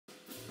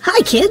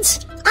Hi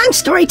kids, I'm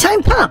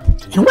Storytime Pup,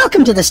 and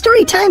welcome to the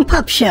Storytime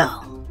Pup Show.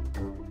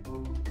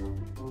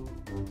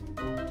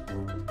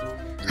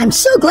 I'm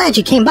so glad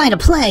you came by to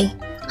play.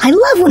 I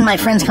love when my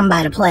friends come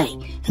by to play,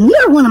 and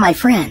you're one of my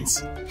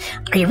friends.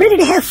 Are you ready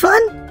to have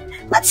fun?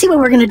 Let's see what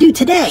we're going to do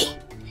today.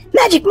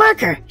 Magic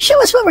Marker,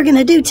 show us what we're going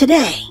to do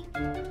today.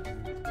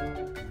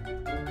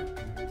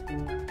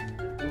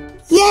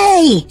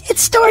 Yay!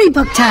 It's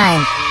storybook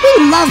time!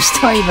 We love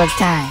storybook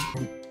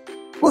time!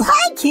 Well,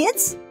 hi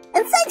kids,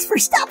 and thanks for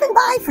stopping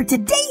by for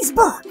today's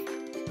book.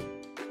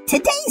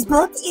 Today's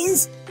book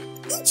is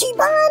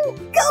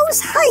Ichi-ban Goes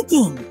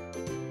Hiking,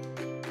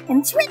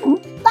 and it's written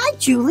by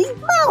Julie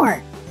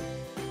Maurer.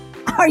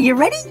 Are you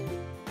ready?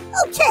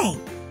 Okay,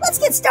 let's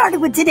get started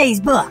with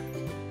today's book.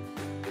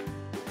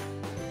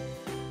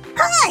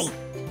 Hi,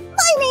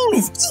 my name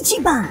is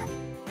Ichi-ban.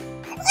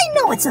 I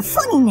know it's a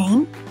funny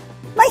name.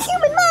 My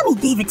human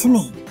mommy gave it to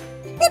me.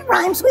 It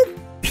rhymes with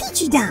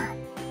Peachy-don,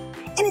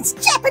 and it's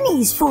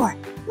Japanese for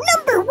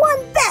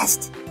 #1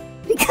 best,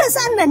 because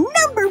I'm the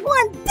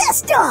 #1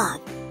 best dog.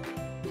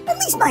 At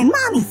least my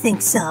mommy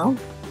thinks so.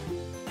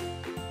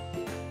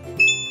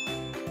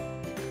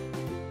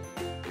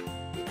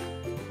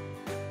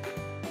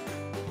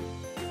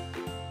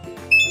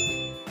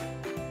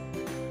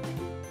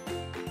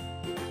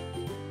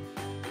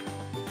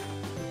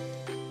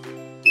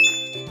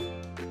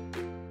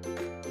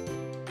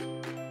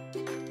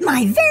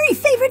 My very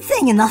favorite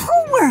thing in the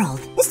whole world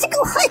is to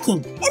go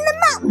hiking in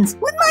the mountains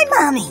with my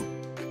mommy.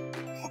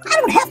 I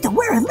don't have to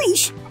wear a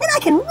leash, and I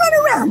can run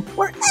around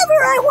wherever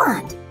I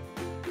want.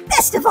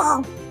 Best of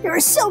all, there are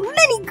so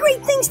many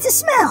great things to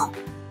smell.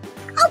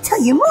 I'll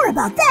tell you more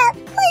about that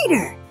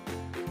later.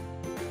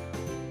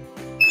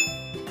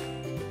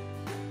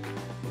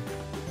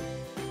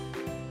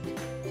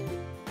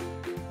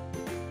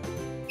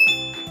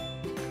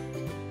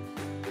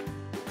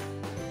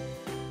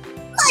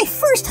 My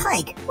first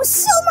hike was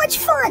so much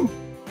fun.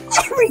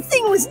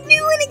 Everything was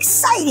new and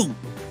exciting.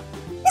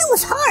 It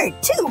was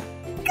hard, too,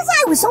 because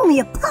I was only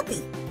a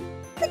puppy.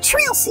 The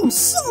trail seemed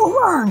so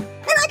long,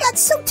 and I got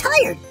so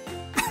tired.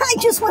 I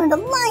just wanted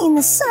to lie in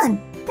the sun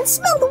and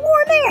smell the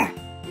warm air.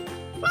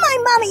 My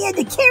mommy had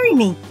to carry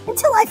me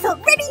until I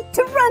felt ready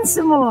to run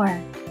some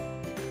more.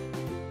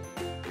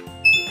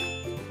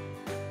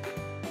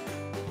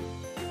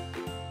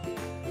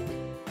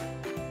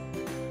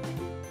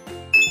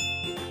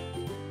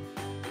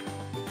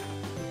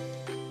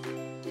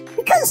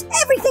 Because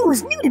everything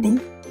was new to me,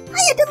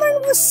 I had to learn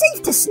what was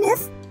safe to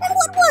sniff and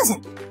what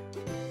wasn't.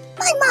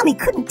 My mommy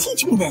couldn't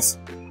teach me this.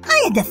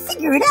 I had to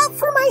figure it out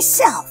for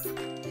myself.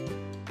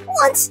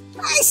 Once,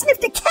 I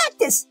sniffed a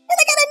cactus and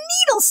I got a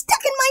needle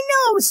stuck in my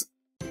nose.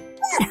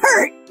 That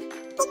hurt,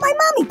 but my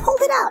mommy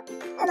pulled it out,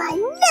 and I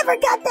never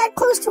got that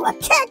close to a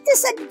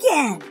cactus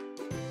again.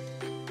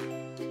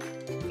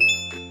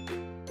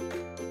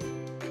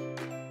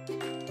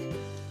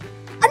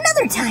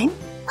 Another time,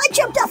 I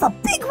jumped off a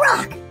big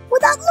rock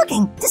without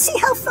looking to see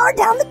how far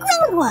down the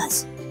ground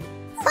was.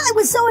 I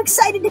was so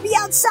excited to be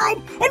outside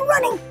and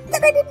running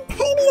that I didn't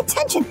pay any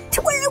attention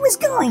to where I was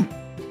going.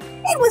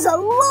 It was a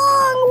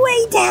long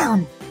way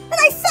down, and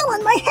I fell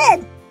on my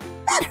head.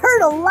 That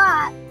hurt a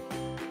lot.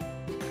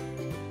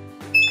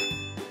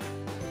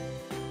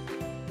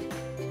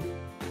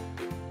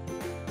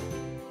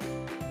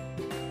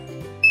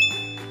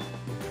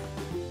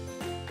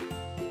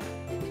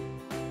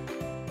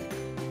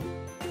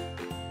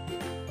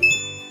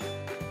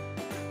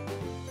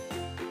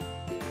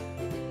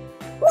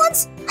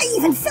 Once, I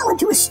even fell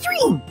into a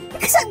stream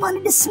because I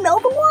wanted to smell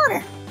the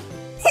water.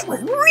 It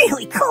was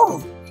really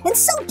cold and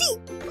so deep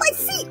my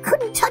feet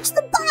couldn't touch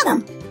the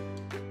bottom.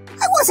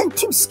 I wasn't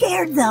too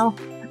scared though.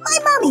 My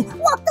mommy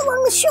walked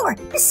along the shore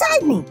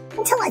beside me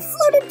until I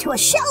floated to a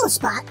shallow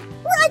spot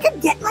where I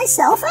could get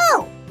myself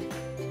out.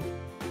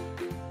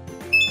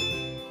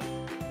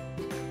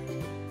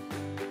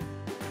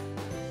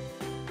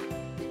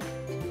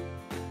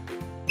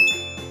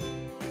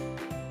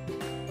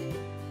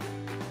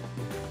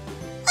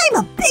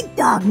 I'm a big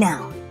dog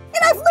now,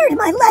 and I've learned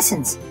my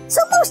lessons,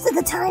 so most of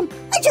the time,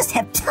 I just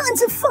have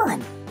tons of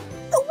fun.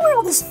 The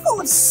world is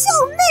full of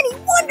so many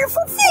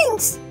wonderful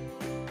things.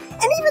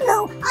 And even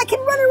though I can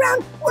run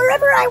around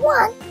wherever I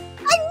want,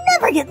 I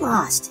never get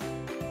lost.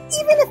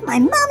 Even if my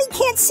mommy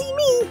can't see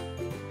me,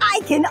 I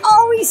can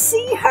always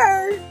see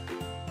her.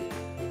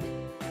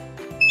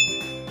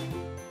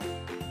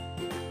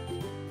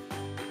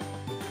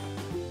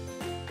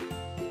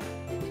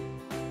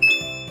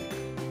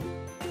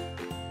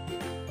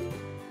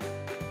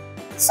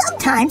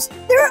 Sometimes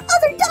there are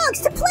other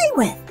dogs to play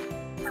with.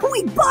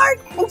 We bark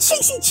and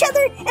chase each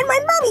other, and my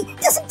mommy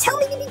doesn't tell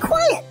me to be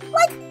quiet,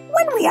 like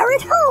when we are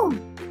at home.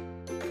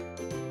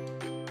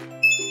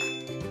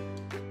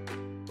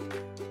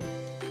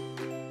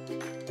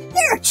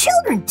 There are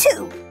children,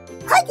 too,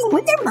 hiking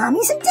with their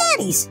mommies and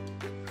daddies.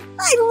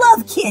 I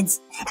love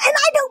kids, and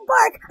I don't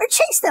bark or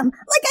chase them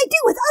like I do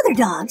with other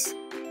dogs.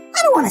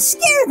 I don't want to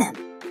scare them.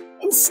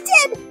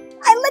 Instead,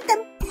 I let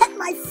them pet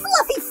my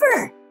fluffy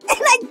fur, and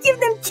I give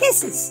them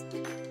kisses.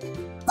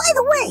 By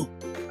the way,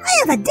 I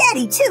have a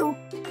daddy too,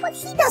 but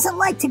he doesn't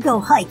like to go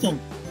hiking.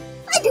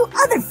 I do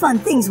other fun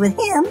things with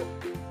him.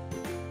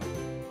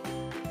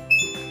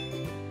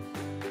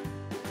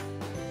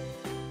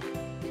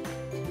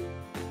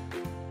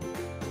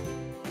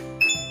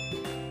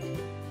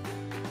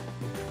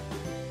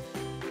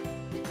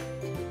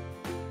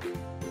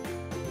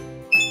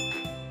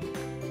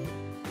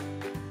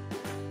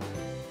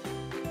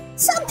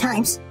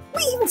 Sometimes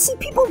we even see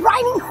people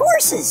riding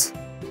horses.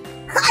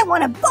 I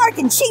want to bark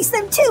and chase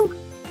them too,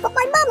 but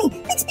my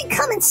mommy makes me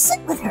come and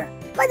sit with her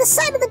by the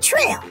side of the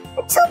trail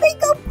until they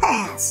go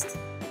past.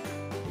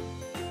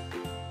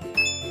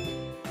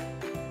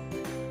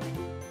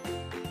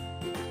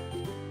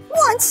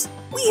 Once,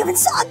 we even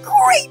saw a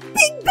great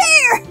big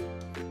bear.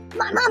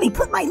 My mommy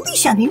put my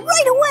leash on me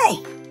right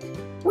away.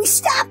 We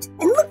stopped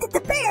and looked at the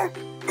bear,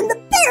 and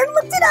the bear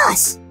looked at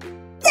us.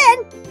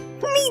 Then,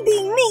 me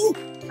being me,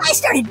 I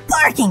started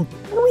barking,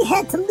 and we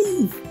had to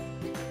leave.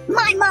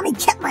 My mommy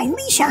kept my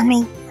leash on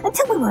me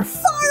until we were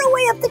far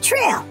away up the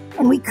trail,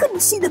 and we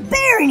couldn't see the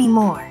bear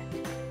anymore.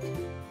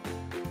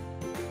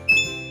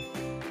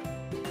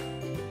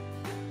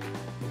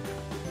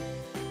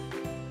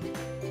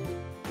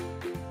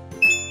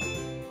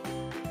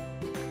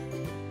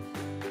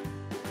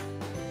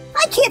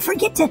 I can't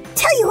forget to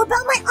tell you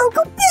about my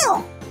Uncle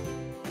Bill.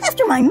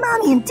 After my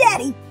mommy and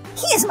daddy,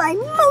 he is my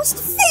most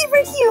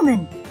favorite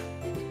human.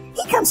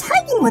 He comes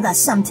hiking with us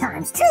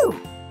sometimes, too.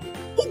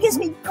 He gives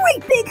me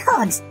great big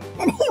hugs,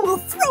 and he will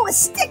throw a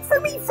stick for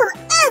me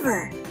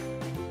forever.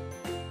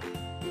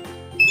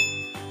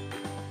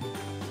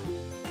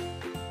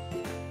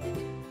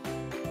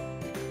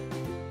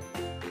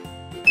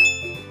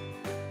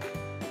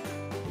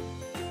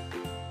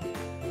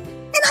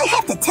 And I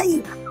have to tell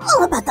you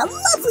all about the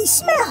lovely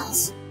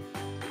smells.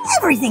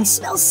 Everything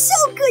smells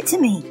so good to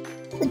me.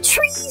 The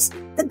trees,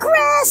 the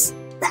grass,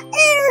 the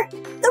air,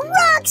 the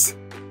rocks,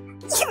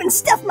 even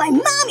stuff my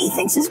mommy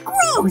thinks is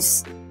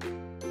gross.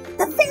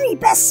 The very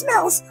best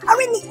smells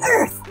are in the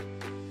earth.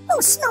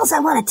 Those smells I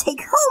want to take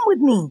home with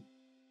me.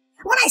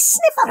 When I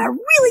sniff out a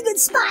really good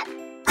spot,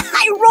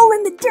 I roll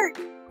in the dirt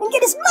and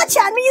get as much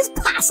on me as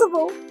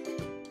possible.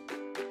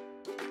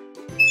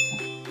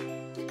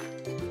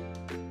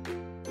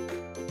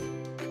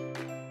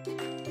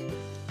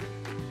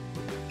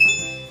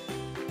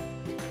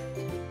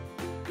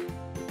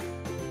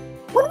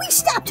 When we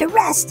stop to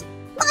rest,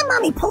 my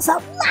mommy pulls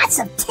out lots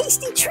of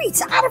tasty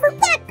treats out of her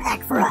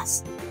backpack for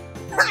us.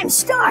 I'm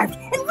starved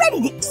and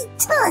ready to eat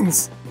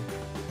tons.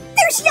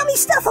 There's yummy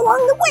stuff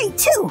along the way,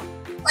 too,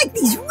 like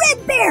these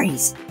red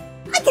berries.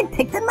 I can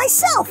pick them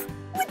myself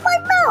with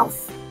my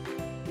mouth.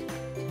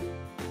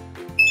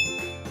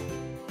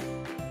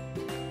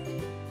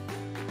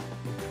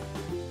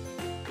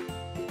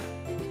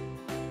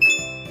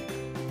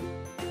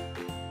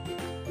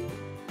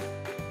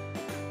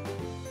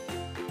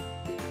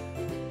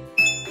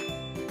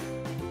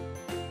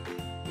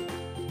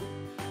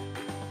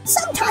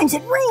 Sometimes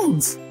it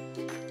rains.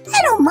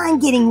 I don't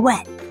mind getting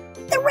wet.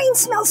 The rain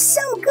smells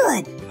so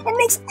good and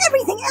makes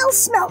everything else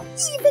smell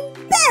even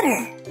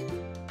better.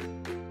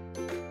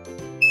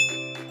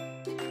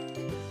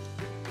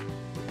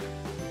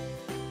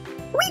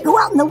 We go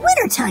out in the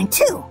wintertime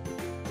too.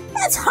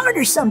 That's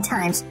harder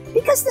sometimes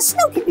because the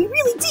snow can be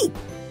really deep.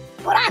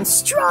 But I'm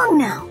strong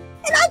now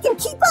and I can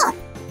keep up.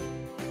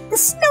 The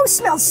snow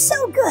smells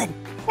so good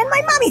and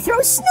my mommy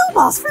throws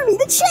snowballs for me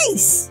to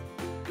chase.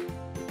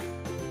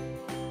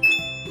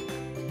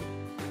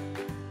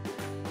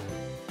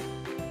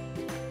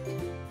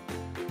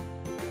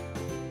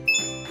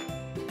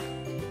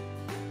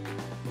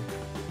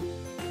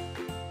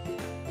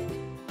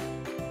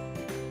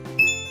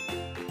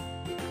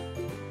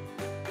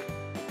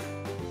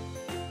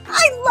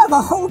 I love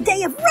a whole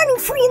day of running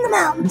free in the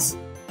mountains.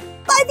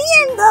 By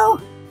the end, though,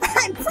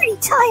 I'm pretty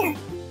tired.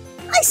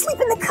 I sleep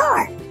in the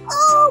car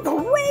all the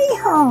way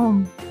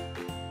home.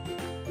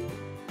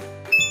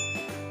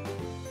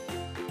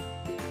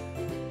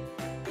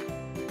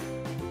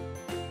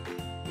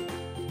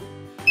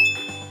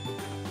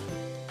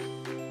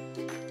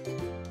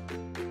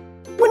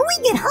 When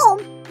we get home,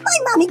 my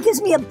mommy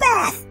gives me a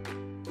bath.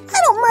 I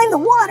don't mind the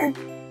water,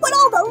 but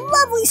all the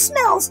lovely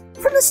smells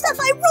from the stuff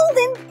I rolled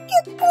in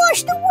get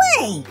washed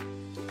away.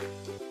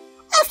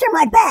 After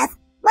my bath,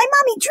 my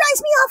mommy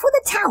dries me off with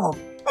a towel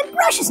and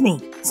brushes me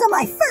so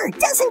my fur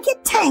doesn't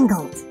get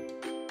tangled.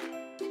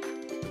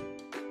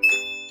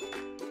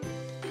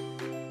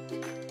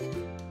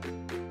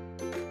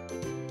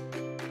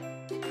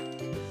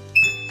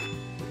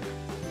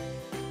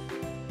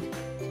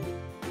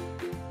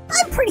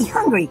 I'm pretty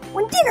hungry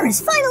when dinner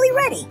is finally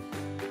ready.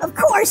 Of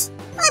course,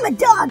 I'm a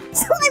dog,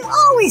 so I'm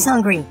always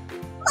hungry.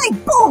 My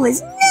bowl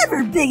is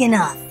never big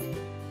enough.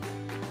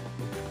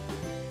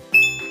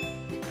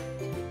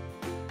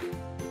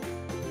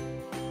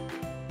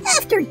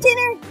 After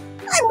dinner,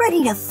 I'm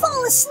ready to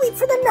fall asleep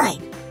for the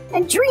night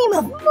and dream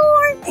of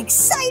more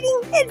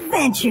exciting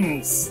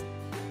adventures.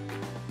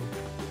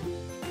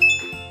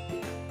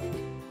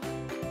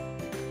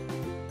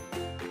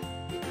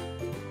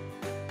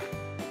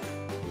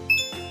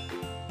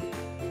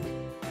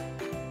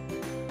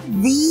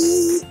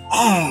 The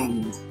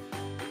end.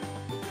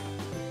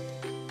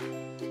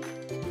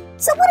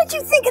 So what did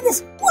you think of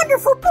this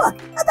wonderful book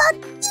about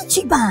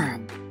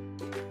Ichi-ban?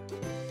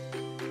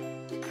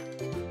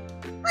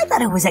 I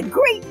thought it was a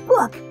great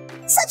book.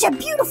 Such a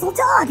beautiful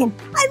dog, and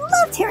I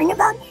loved hearing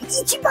about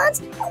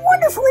Ichi-ban's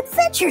wonderful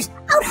adventures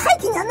out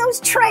hiking on those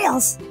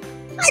trails.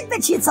 I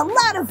bet you it's a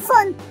lot of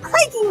fun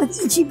hiking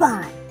with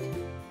Ichi-ban.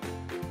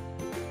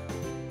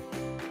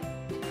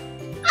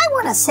 I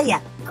want to say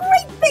a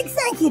great big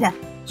thank you to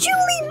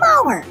Julie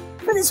Maurer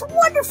for this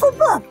wonderful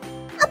book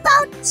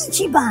about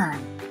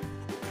Ichi-ban.